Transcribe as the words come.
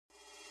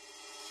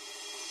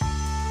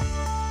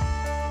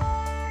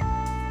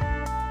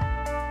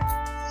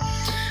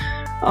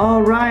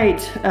All right,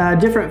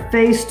 different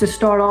face to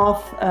start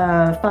off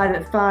 5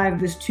 at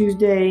 5 this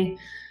Tuesday.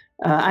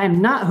 I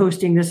am not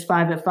hosting this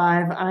 5 at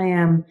 5.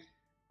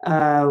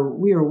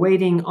 We are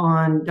waiting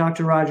on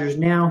Dr. Rogers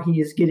now.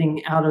 He is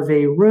getting out of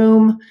a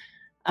room.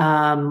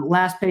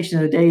 Last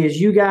patient of the day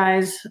is you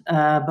guys.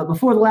 But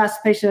before the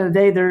last patient of the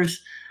day,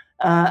 there's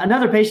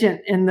another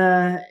patient in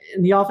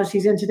the office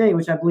he's in today,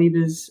 which I believe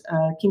is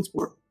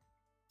Kingsport.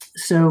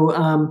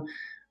 So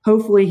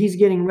hopefully he's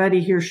getting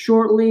ready here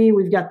shortly.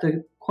 We've got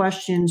the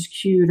questions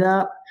queued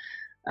up.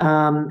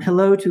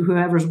 Hello to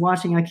whoever's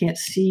watching. I can't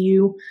see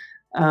you,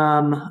 but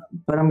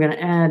I'm going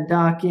to add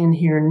Doc in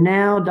here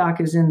now.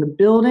 Doc is in the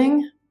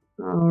building.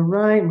 All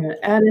right, I'm going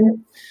to add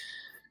him.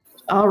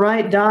 All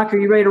right, Doc, are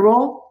you ready to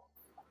roll?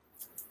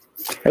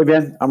 Hey,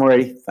 Ben, I'm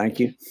ready. Thank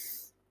you.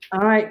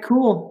 All right,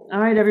 cool. All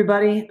right,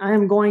 everybody. I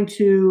am going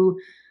to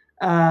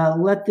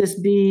let this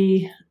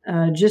be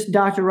just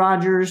Dr.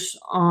 Rogers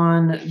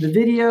on the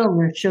video. I'm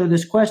going to show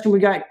this question. We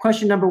got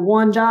question number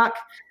 1, Doc.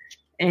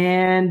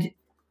 And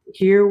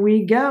here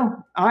we go.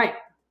 All right.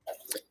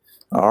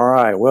 All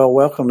right. Well,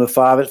 welcome to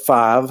 5 at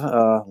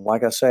 5.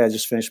 Like I say, I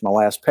just finished my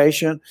last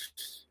patient.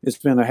 It's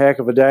been a heck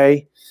of a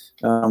day.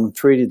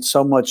 Treated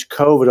so much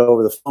COVID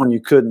over the phone, you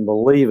couldn't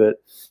believe it.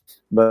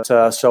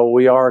 But so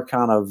we are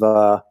kind of,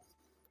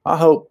 I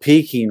hope,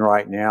 peaking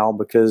right now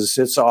because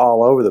it's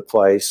all over the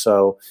place.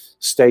 So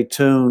stay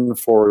tuned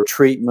for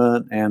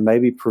treatment and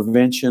maybe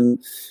prevention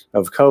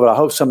of COVID. I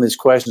hope some of these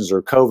questions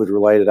are COVID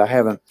related. I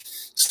haven't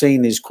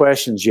seen these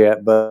questions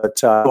yet,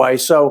 but anyway,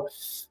 so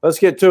let's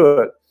get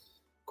to it.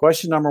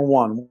 Question number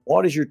 1,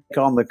 what is your take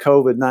on the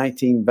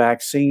COVID-19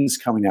 vaccines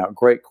coming out?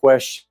 Great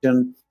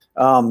question.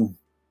 I'm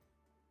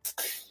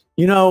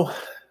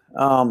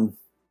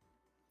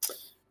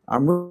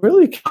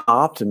really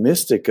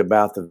optimistic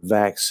about the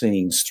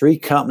vaccines. 3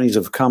 companies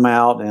have come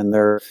out and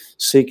they're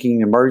seeking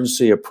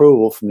emergency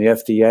approval from the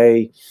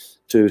FDA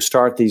to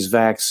start these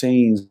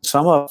vaccines.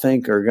 Some I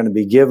think are going to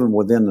be given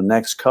within the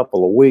next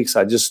couple of weeks.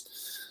 I just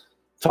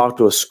talked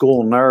to a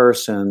school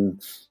nurse and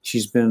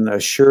she's been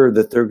assured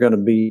that they're going to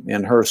be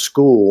in her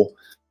school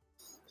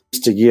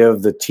to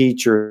give the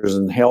teachers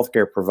and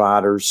healthcare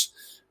providers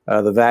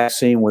the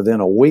vaccine within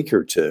a week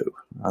or 2.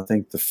 I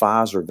think the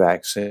Pfizer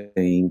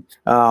vaccine.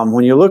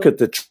 When you look at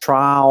the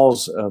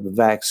trials of the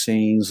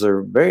vaccines,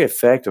 they're very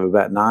effective,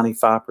 about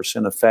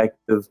 95%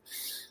 effective.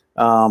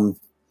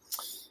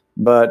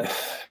 But,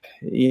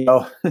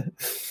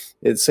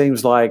 it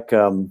seems like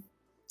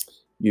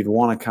you'd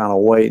want to kind of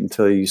wait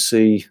until you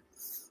see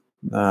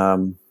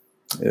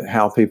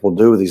how people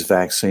do with these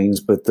vaccines.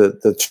 But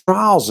the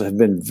trials have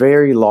been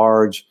very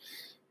large,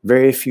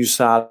 very few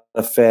side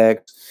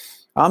effects.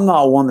 I'm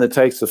not one that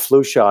takes the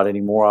flu shot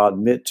anymore, I'll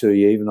admit to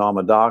you, even though I'm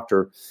a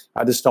doctor.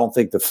 I just don't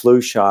think the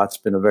flu shot's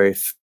been a very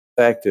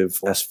effective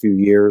the last few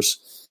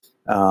years.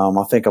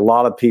 I think a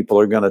lot of people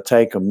are going to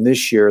take them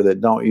this year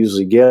that don't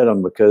usually get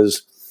them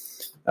because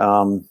they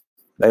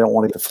don't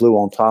want to get the flu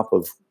on top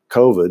of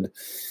COVID.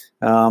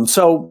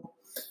 So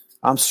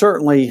I'm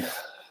certainly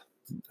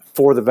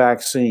for the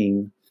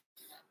vaccine.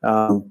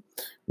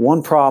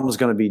 One problem is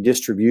going to be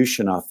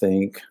distribution, I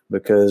think,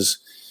 because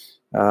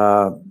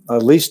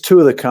at least 2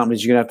 of the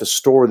companies, you're going to have to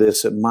store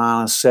this at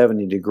minus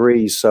 70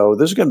 degrees. So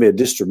there's going to be a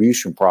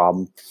distribution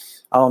problem.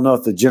 I don't know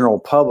if the general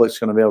public's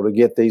going to be able to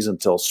get these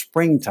until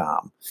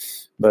springtime,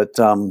 but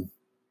I'm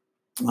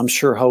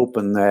sure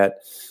hoping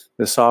that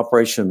this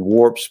Operation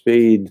Warp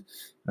Speed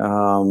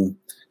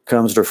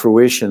comes to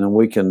fruition and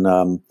we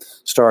can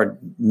start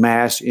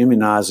mass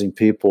immunizing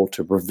people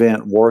to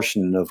prevent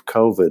worsening of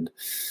COVID.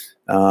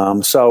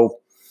 I'm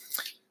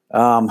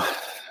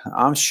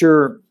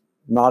sure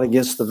not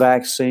against the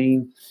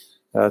vaccine.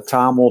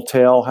 Time will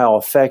tell how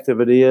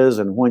effective it is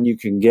and when you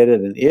can get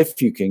it and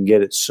if you can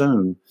get it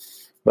soon.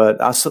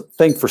 But I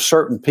think for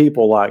certain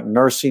people like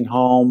nursing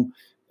home,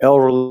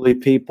 elderly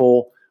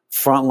people,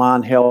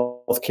 frontline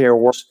healthcare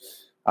workers,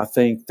 I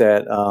think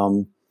that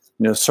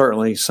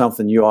certainly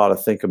something you ought to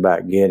think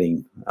about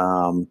getting.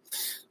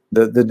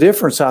 The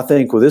difference, I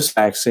think, with this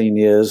vaccine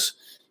is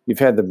you've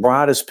had the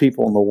brightest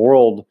people in the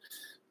world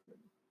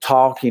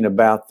talking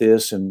about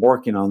this and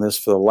working on this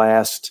for the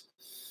last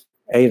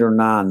 8 or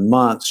 9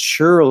 months,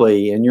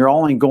 surely, and you're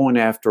only going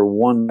after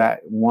one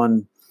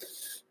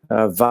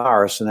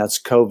virus, and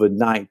that's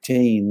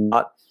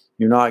COVID-19.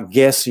 You're not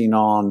guessing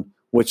on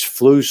which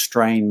flu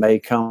strain may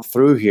come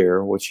through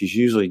here, which is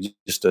usually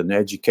just an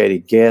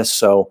educated guess.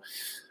 So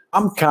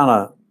I'm kind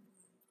of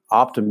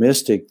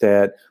optimistic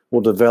that we'll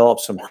develop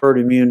some herd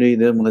immunity.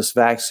 Then when this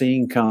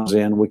vaccine comes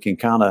in, we can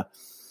kind of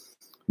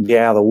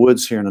get out of the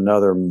woods here in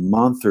another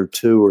month or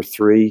 2 or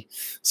 3.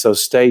 So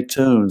stay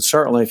tuned.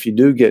 Certainly, if you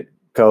do get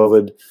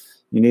COVID,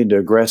 you need to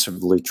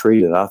aggressively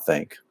treat it, I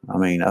think.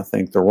 I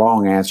think the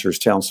wrong answer is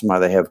telling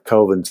somebody they have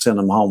COVID and send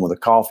them home with a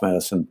cough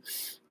medicine.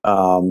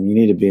 You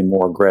need to be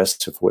more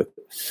aggressive with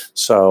it.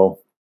 So,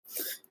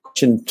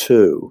 question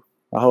 2.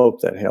 I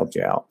hope that helped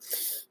you out.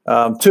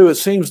 2, it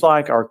seems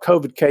like our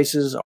COVID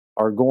cases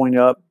are going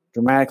up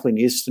dramatically in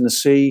East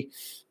Tennessee.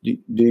 Do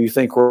you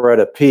think we're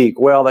at a peak?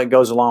 Well, that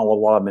goes along with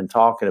what I've been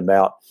talking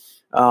about.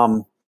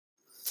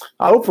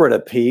 I hope we're at a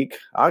peak.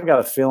 I got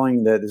a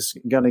feeling that it's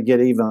going to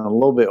get even a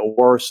little bit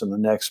worse in the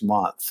next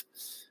month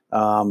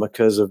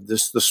because of the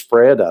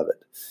spread of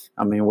it.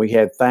 I mean, we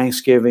had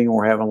Thanksgiving.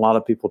 We're having a lot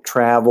of people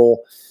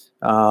travel.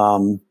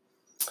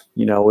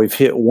 We've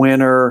hit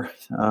winter.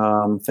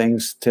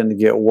 Things tend to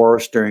get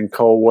worse during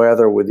cold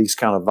weather with these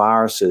kind of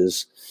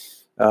viruses.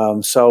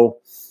 So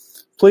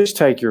please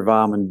take your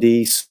vitamin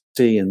D,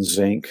 C, and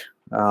zinc.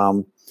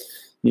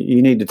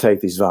 You need to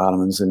take these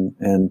vitamins,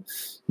 and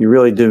you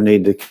really do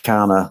need to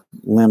kind of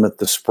limit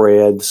the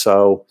spread.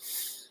 So,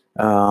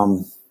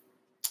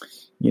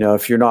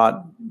 if you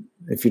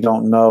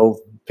don't know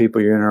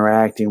people you're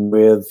interacting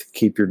with,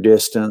 keep your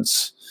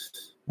distance,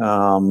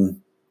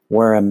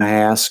 wear a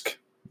mask,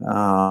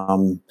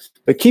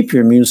 but keep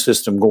your immune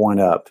system going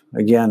up.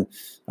 Again,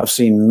 I've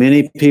seen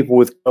many people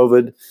with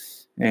COVID,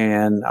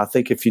 and I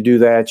think if you do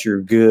that,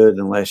 you're good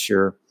unless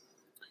you're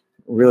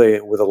really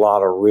with a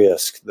lot of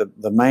risk.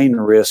 The main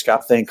risk, I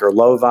think, are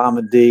low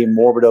vitamin D,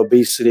 morbid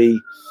obesity,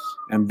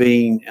 and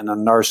being in a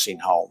nursing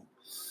home,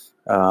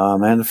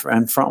 and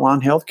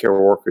frontline healthcare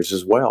workers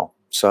as well.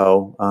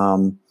 So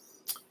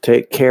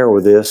take care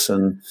with this,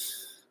 and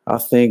I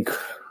think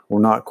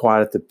we're not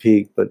quite at the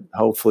peak, but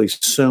hopefully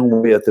soon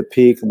we'll be at the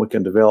peak and we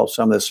can develop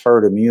some of this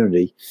herd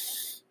immunity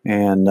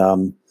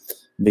and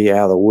be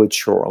out of the woods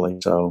shortly.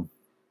 So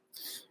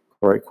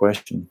great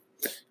question.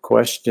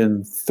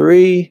 Question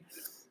 3.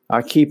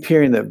 I keep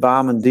hearing that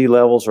vitamin D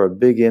levels are a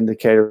big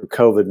indicator of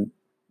COVID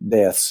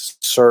deaths.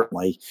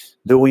 Certainly.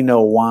 Do we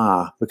know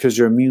why? Because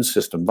your immune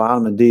system.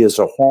 Vitamin D is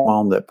a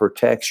hormone that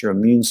protects your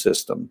immune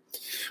system.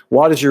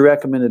 What is your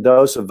recommended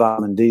dose of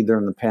vitamin D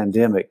during the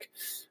pandemic?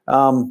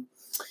 At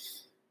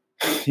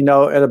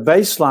a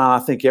baseline,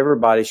 I think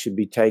everybody should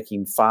be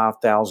taking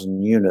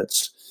 5,000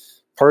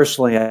 units.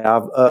 Personally,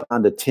 I've up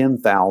to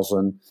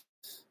 10,000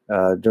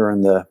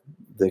 during the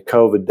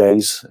COVID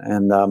days,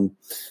 and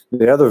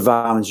the other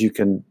vitamins you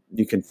can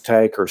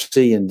take are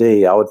C and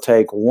D. I would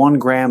take 1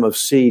 gram of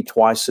C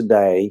twice a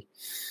day,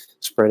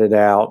 spread it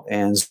out,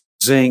 and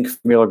zinc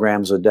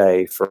milligrams a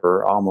day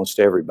for almost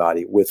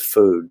everybody with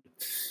food.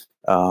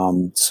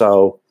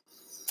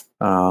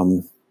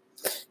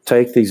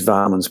 Take these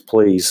vitamins,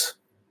 please,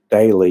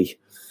 daily.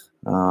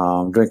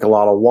 Drink a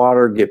lot of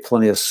water, get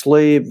plenty of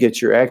sleep,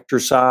 get your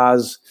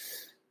exercise.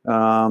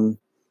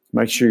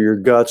 Make sure your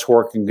gut's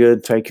working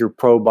good. Take your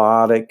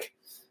probiotic.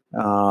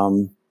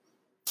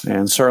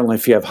 And certainly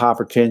if you have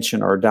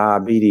hypertension or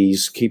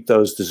diabetes, keep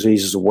those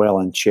diseases well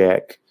in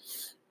check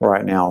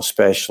right now,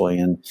 especially.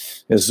 And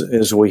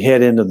as we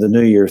head into the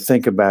new year,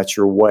 think about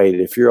your weight.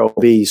 If you're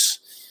obese,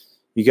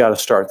 you got to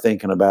start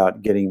thinking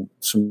about getting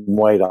some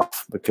weight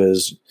off,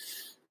 because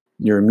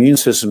your immune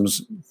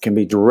systems can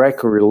be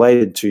directly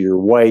related to your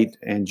weight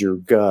and your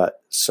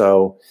gut.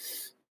 So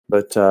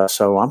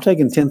I'm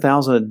taking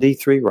 10,000 at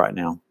D3 right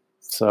now.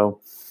 So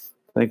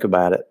think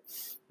about it.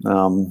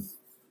 And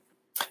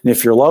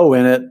if you're low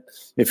in it,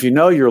 if you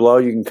know you're low,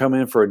 you can come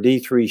in for a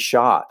D3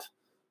 shot.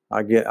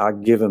 I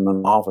give them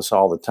in the office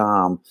all the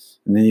time,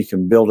 and then you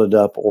can build it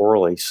up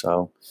orally.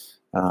 So,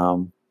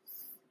 all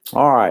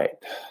right.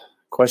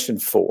 Question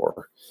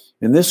 4.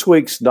 In this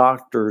week's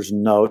doctor's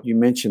note, you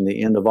mentioned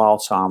The End of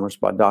Alzheimer's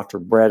by Dr.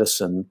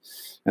 Bredesen,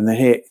 and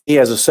then he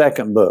has a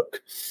second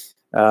book.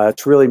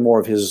 It's really more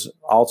of his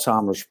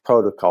Alzheimer's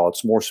protocol.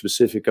 It's more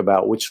specific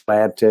about which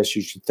lab tests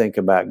you should think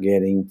about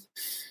getting.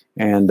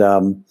 And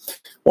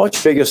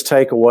what's your biggest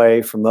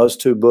takeaway from those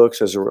 2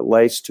 books as it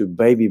relates to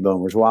baby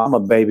boomers? Well, I'm a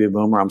baby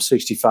boomer. I'm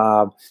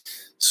 65,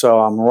 so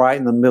I'm right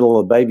in the middle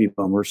of baby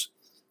boomers.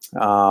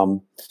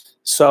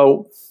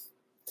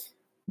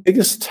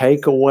 Biggest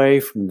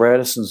takeaway from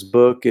Bredesen's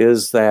book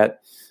is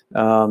that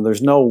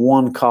there's no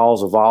one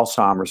cause of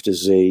Alzheimer's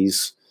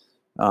disease.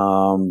 There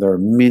are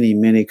many,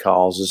 many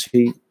causes.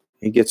 He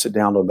gets it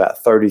down to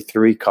about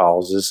 33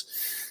 causes.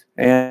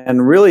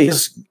 And really,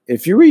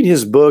 if you read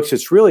his books,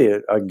 it's really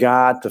a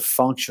guide to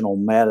functional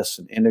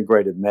medicine,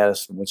 integrated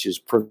medicine, which is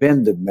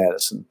preventive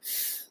medicine.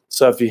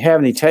 So if you have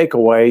any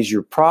takeaways,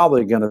 you're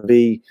probably going to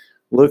be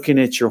looking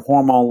at your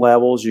hormone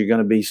levels. You're going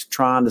to be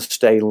trying to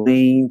stay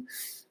lean,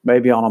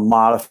 maybe on a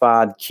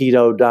modified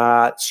keto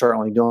diet,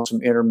 certainly doing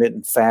some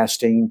intermittent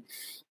fasting,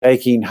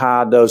 taking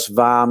high-dose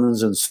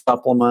vitamins and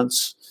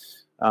supplements.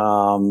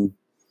 You're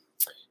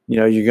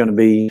going to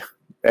be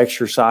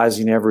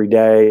exercising every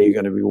day. You're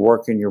going to be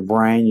working your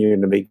brain. You're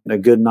going to be getting a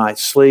good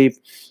night's sleep.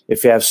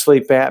 If you have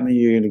sleep apnea,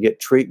 you're going to get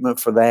treatment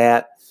for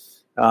that.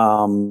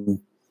 The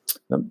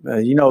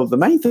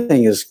main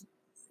thing is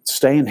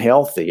staying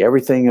healthy.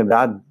 Everything that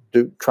I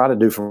try to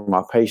do for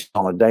my patients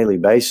on a daily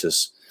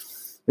basis.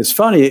 It's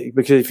funny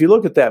because if you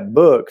look at that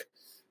book,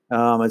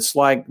 it's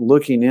like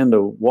looking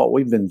into what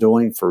we've been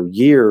doing for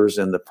years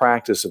in the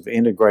practice of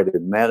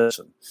integrated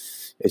medicine.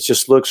 It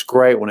just looks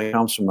great when it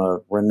comes from a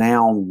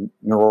renowned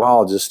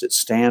neurologist at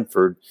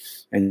Stanford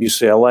and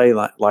UCLA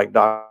like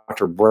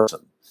Dr.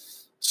 Bredesen.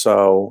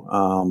 So,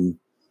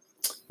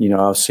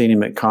 I've seen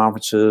him at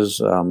conferences.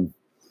 He's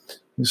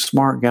a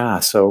smart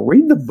guy. So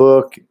read the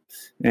book,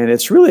 and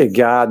it's really a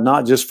guide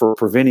not just for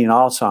preventing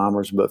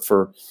Alzheimer's, but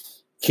for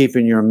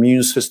keeping your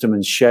immune system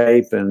in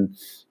shape and,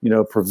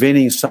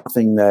 preventing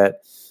something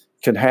that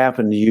could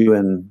happen to you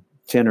in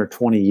 10 or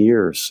 20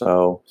 years.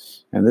 So,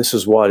 and this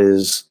is what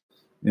is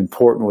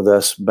important with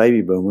us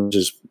baby boomers,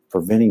 is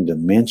preventing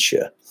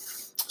dementia.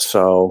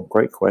 So,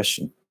 great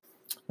question.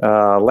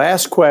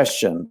 Last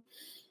question.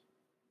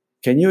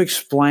 Can you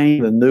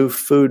explain the new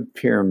food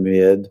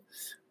pyramid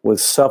with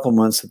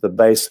supplements at the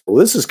base? Well,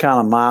 this is kind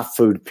of my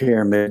food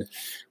pyramid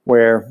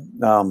where,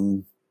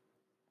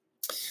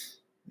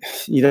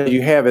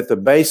 you have at the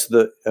base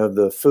of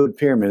the food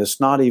pyramid, it's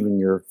not even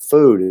your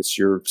food, it's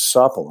your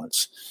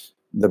supplements.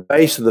 The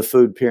base of the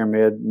food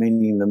pyramid,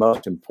 meaning the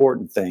most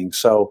important thing.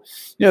 So,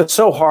 it's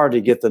so hard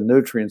to get the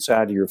nutrients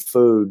out of your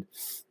food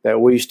that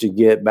we used to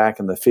get back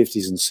in the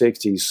 50s and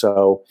 60s.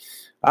 So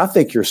I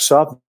think your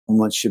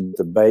supplements should be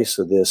the base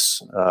of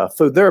this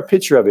food. There's a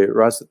picture of it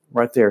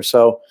right there.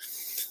 So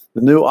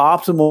the new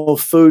optimal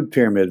food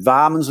pyramid,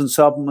 vitamins and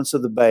supplements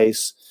at the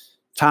base,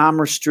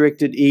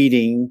 time-restricted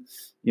eating,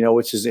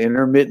 which is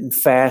intermittent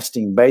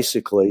fasting,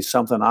 basically,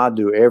 something I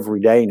do every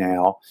day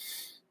now.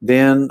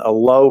 Then a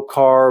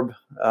low-carb,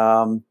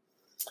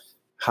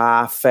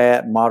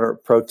 high-fat,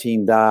 moderate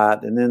protein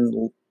diet. And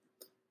then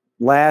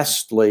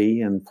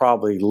lastly, and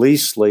probably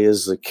leastly,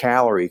 is the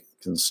calorie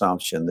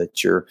consumption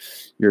that you're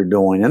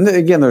doing. And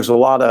again, there's a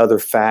lot of other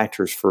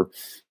factors for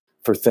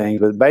things,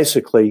 but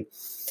basically,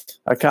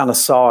 I kind of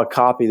saw a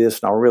copy of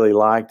this and I really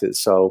liked it.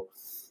 So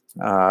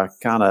I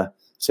kind of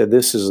said,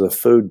 this is the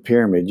food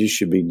pyramid you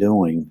should be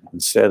doing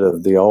instead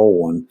of the old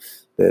one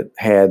that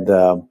had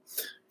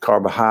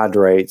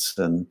carbohydrates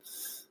and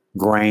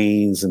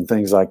grains and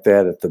things like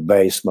that at the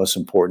base, most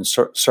important.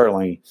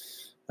 Certainly,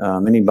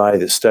 anybody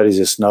that studies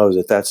this knows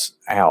that that's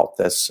out.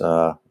 That's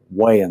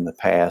way in the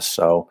past.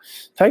 So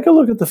take a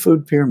look at the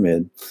food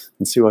pyramid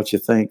and see what you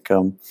think.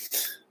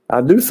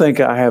 I do think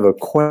I have a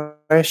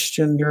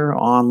question here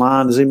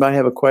online. Does anybody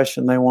have a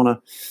question they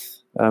want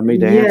me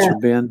to answer,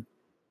 Ben?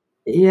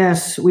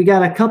 Yes, we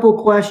got a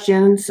couple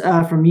questions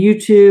from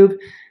YouTube,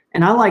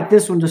 and I like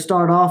this one to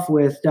start off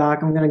with, Doc.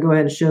 I'm going to go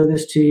ahead and show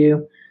this to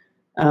you.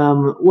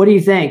 What do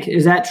you think?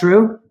 Is that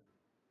true?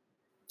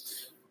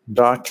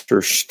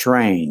 Dr.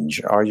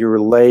 Strange, are you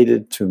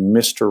related to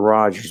Mr.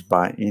 Rogers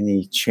by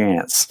any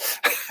chance?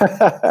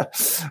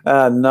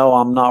 No,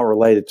 I'm not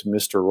related to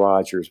Mr.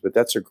 Rogers, but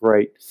that's a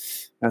great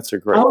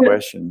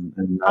question.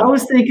 And, I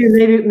was thinking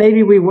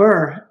maybe we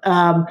were,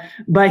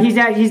 but he's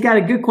got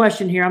a good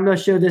question here. I'm going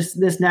to show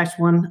this next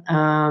one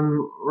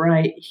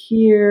right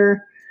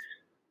here.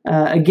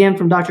 Again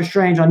from Dr.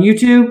 Strange on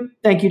YouTube.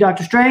 Thank you,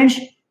 Dr. Strange.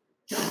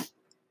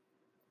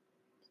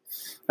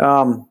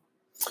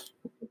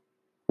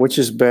 Which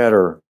is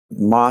better,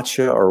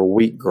 matcha or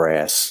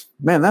wheatgrass?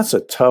 Man, that's a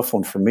tough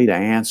one for me to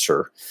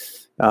answer.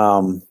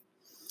 Trying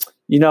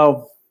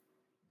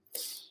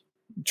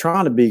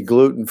to be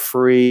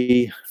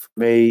gluten-free for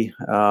me.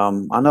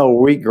 I know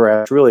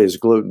wheatgrass really is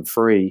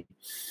gluten-free,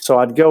 so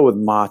I'd go with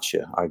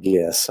matcha, I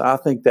guess. I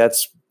think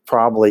that's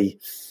probably,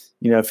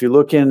 if you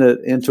look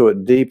into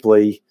it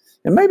deeply,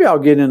 and maybe I'll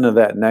get into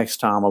that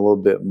next time a little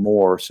bit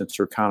more since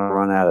we're kind of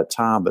run out of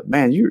time. But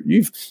man,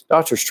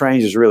 Dr.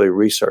 Strange has really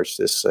researched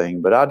this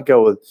thing. But I'd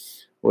go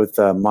with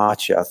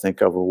matcha, I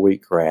think, over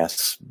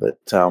wheatgrass. But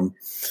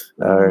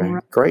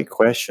great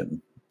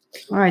question.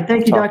 All right,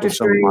 thank you, Dr.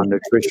 Strange. Some of my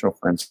nutritional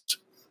friends.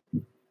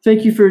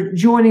 Thank you for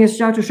joining us,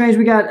 Dr. Strange.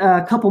 We got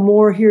a couple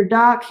more here,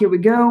 Doc. Here we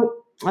go.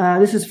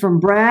 This is from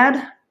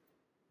Brad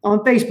on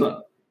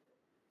Facebook.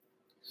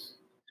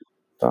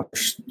 All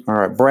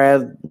right,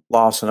 Brad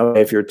Lawson.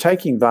 Okay, if you're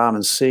taking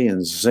vitamin C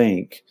and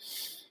zinc,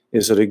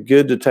 is it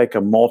good to take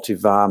a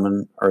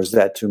multivitamin, or is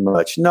that too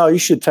much? No, you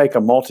should take a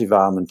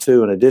multivitamin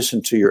too, in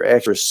addition to your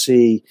extra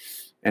C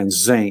and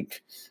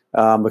zinc,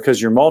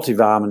 because your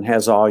multivitamin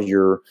has all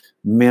your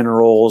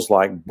minerals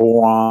like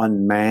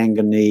boron,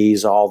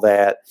 manganese, all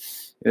that.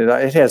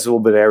 It has a little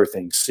bit of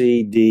everything,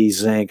 C, D,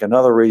 zinc, and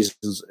other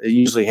reasons. It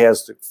usually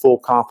has the full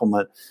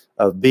complement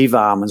of B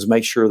vitamins.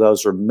 Make sure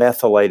those are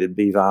methylated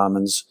B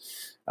vitamins.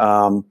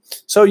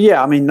 So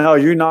yeah, no,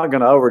 you're not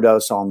going to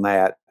overdose on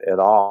that at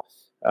all.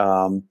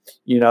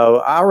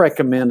 I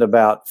recommend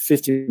about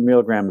 50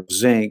 milligrams of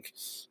zinc.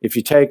 If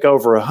you take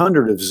over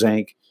 100 of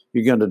zinc,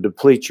 you're going to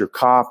deplete your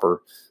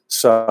copper.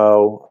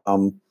 So,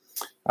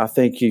 I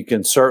think you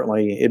can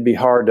it'd be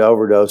hard to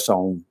overdose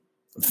on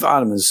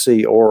vitamin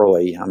C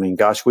orally.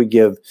 Gosh, we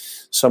give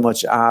so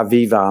much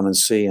IV vitamin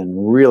C in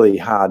really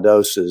high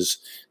doses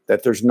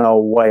that there's no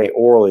way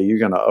orally you're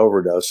going to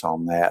overdose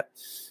on that.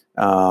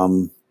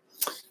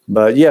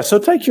 But yeah, so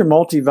take your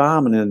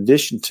multivitamin in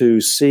addition to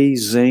C,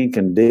 zinc,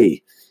 and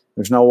D.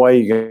 There's no way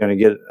you're going to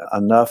get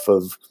enough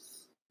of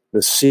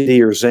the C,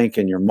 D, or zinc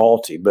in your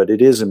multi, but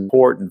it is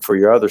important for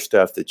your other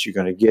stuff that you're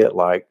going to get,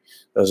 like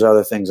those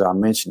other things I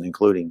mentioned,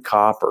 including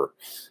copper,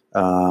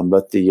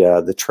 but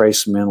the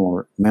trace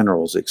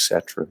minerals,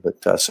 etc.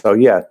 But so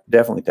yeah,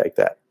 definitely take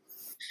that.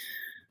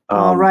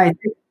 All right.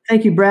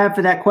 Thank you, Brad,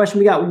 for that question.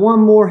 We got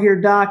one more here,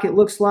 Doc, it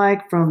looks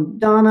like, from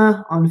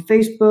Donna on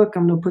Facebook.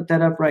 I'm going to put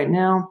that up right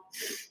now.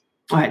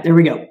 All right, there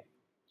we go.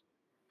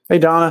 Hey,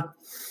 Donna.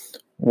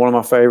 one of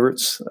my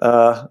favorites.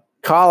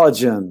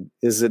 Collagen,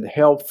 is it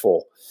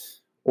helpful?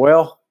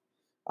 Well,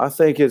 I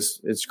think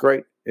it's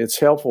great. It's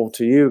helpful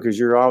to you because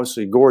you're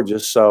obviously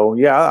gorgeous. So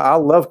yeah, I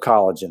love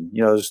collagen.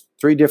 There's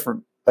 3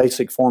 different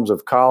basic forms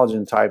of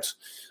collagen types,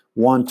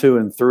 1, 2,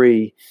 and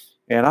 3.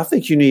 And I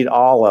think you need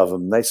all of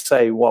them. They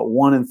say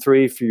 1 and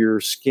 3 for your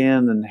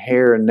skin and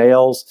hair and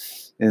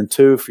nails, and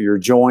 2 for your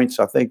joints.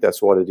 I think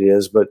that's what it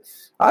is. But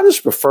I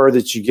just prefer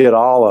that you get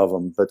all of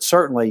them. But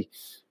certainly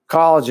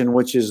collagen,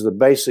 which is the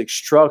basic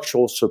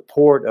structural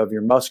support of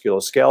your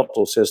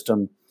musculoskeletal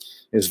system,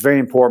 is very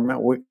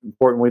important.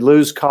 We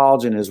lose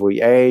collagen as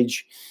we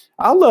age.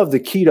 I love the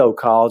keto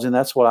collagen.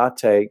 That's what I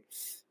take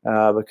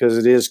because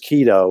it is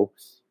keto,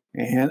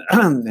 and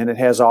and it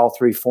has all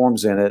 3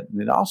 forms in it. And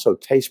it also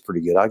tastes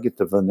pretty good. I get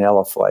the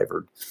vanilla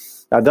flavored.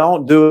 I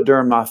don't do it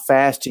during my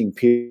fasting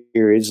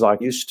periods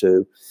like I used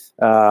to.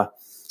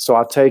 So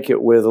I take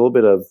it with a little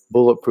bit of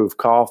bulletproof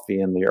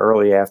coffee in the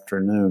early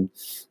afternoon.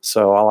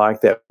 So I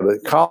like that.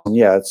 But collagen,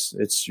 yeah,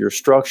 it's your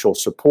structural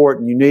support,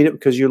 and you need it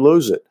because you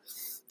lose it.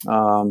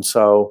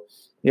 So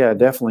yeah,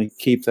 definitely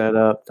keep that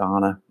up,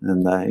 Donna,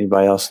 and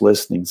anybody else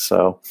listening.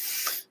 So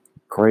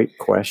great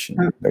question.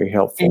 Very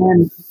helpful.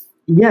 And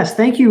yes,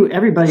 thank you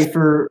everybody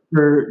for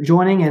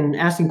joining and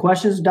asking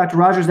questions. Dr.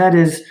 Rogers, that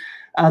is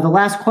the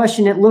last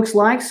question it looks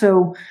like.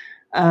 So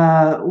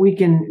we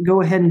can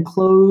go ahead and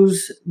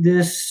close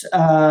this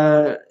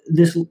 5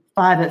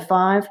 at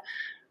 5.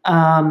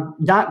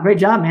 Doc, great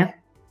job, man.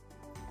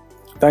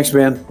 Thanks,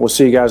 Ben. We'll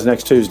see you guys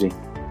next Tuesday.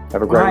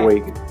 Have a great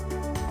week.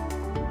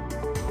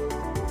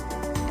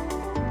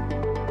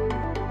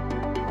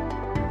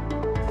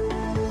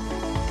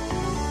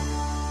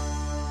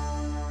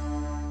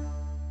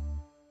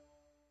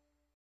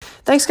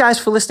 Thanks, guys,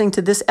 for listening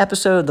to this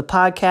episode of the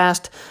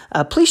podcast.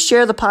 Please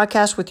share the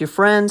podcast with your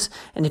friends.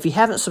 And if you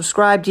haven't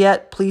subscribed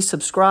yet, please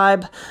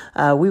subscribe.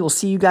 We will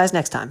see you guys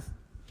next time.